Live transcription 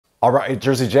Alright,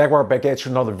 Jersey Jaguar back at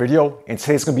you another video, and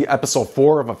today's going to be episode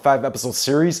 4 of a 5-episode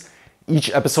series.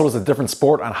 Each episode is a different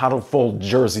sport on how to fold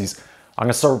jerseys. I'm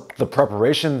going to start with the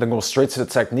preparation, then go straight to the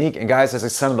technique. And guys, as I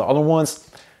said in the other ones,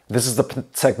 this is the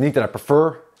technique that I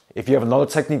prefer. If you have another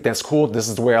technique that's cool, this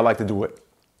is the way I like to do it.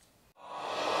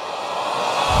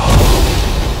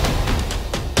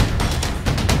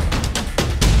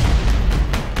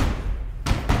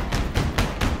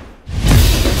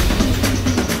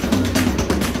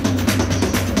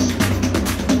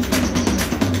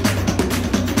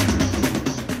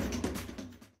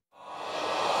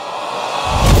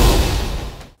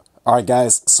 Alright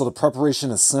guys, so the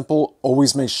preparation is simple.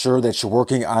 Always make sure that you're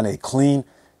working on a clean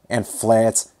and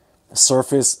flat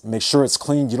surface. Make sure it's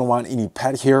clean. You don't want any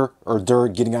pet hair or dirt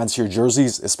getting onto your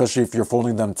jerseys, especially if you're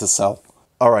folding them to sell.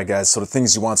 Alright guys, so the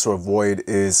things you want to avoid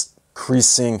is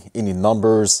creasing any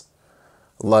numbers,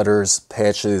 letters,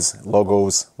 patches,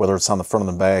 logos, whether it's on the front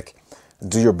or the back.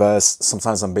 Do your best.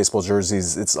 Sometimes on baseball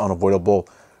jerseys, it's unavoidable.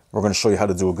 We're going to show you how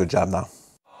to do a good job now.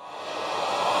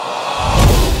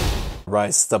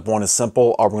 Right, step one is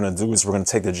simple. All we're going to do is we're going to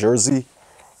take the jersey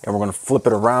and we're going to flip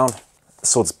it around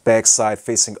so it's backside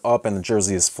facing up and the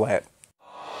jersey is flat.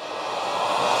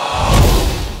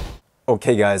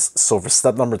 Okay guys, so for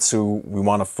step number 2, we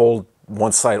want to fold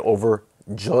one side over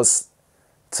just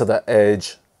to the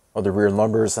edge of the rear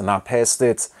numbers and not past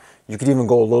it. You could even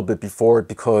go a little bit before it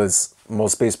because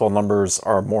most baseball numbers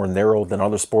are more narrow than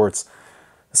other sports.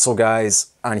 So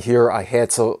guys, on here I had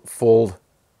to fold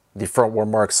the front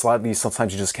watermark slightly.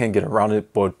 Sometimes you just can't get around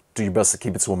it, but do your best to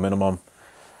keep it to a minimum.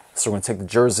 So we're going to take the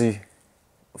jersey,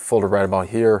 fold it right about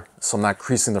here, so I'm not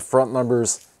creasing the front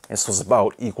numbers, and so it's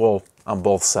about equal on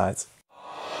both sides.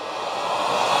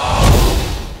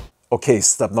 Okay,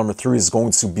 step number 3 is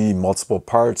going to be multiple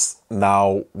parts.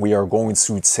 Now we are going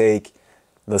to take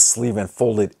the sleeve and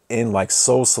fold it in like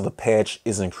so the patch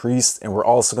is increased, and we're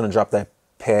also going to drop that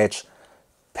patch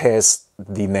past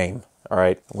the name. All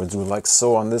right, I'm going to do it like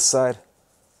so on this side.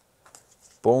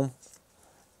 Boom.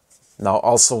 Now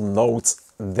also note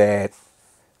that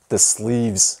the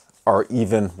sleeves are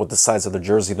even with the sides of the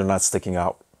jersey. They're not sticking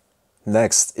out.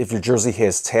 Next, if your jersey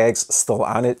has tags still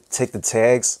on it, take the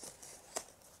tags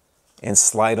and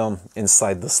slide them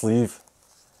inside the sleeve.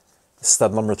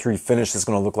 Step number 3 finish is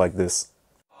going to look like this.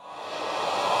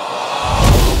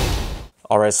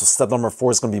 Alright, so step number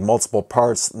 4 is going to be multiple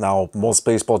parts. Now, most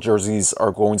baseball jerseys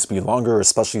are going to be longer,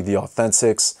 especially the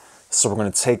Authentics. So we're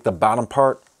going to take the bottom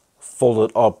part, fold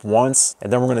it up once,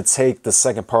 and then we're going to take the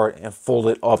second part and fold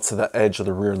it up to the edge of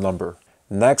the rear number.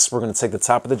 Next, we're going to take the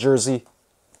top of the jersey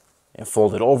and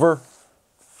fold it over.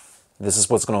 This is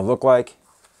what it's going to look like.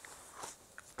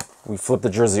 We flip the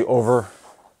jersey over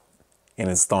and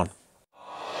it's done.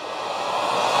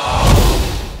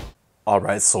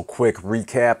 Alright, so quick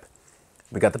recap.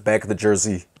 We got the back of the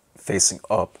jersey facing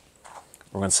up.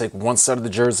 We're going to take one side of the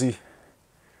jersey.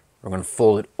 We're going to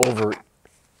fold it over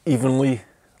evenly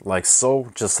like so,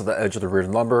 just to the edge of the rear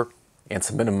number and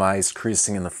to minimize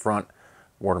creasing in the front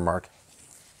watermark.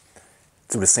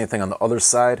 Do the same thing on the other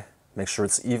side. Make sure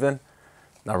it's even.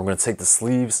 Now we're going to take the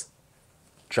sleeves,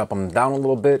 drop them down a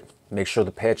little bit. Make sure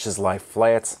the patches lie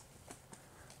flat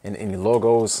and any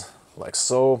logos like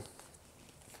so.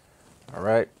 All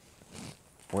right.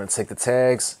 We're going to take the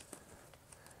tags,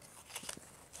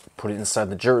 put it inside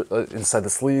the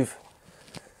sleeve.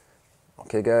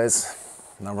 Okay guys,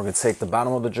 now we're going to take the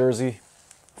bottom of the jersey,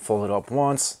 fold it up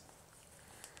once,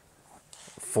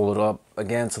 fold it up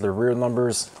again to the rear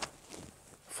numbers,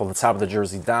 fold the top of the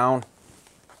jersey down,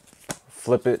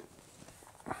 flip it,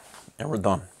 and we're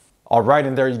done. Alright,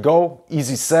 and there you go.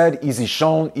 Easy said, easy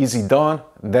shown, easy done.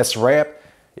 That's a wrap.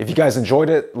 If you guys enjoyed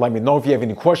it, let me know. If you have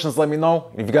any questions, let me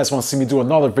know. If you guys want to see me do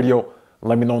another video,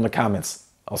 let me know in the comments.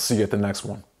 I'll see you at the next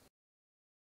one.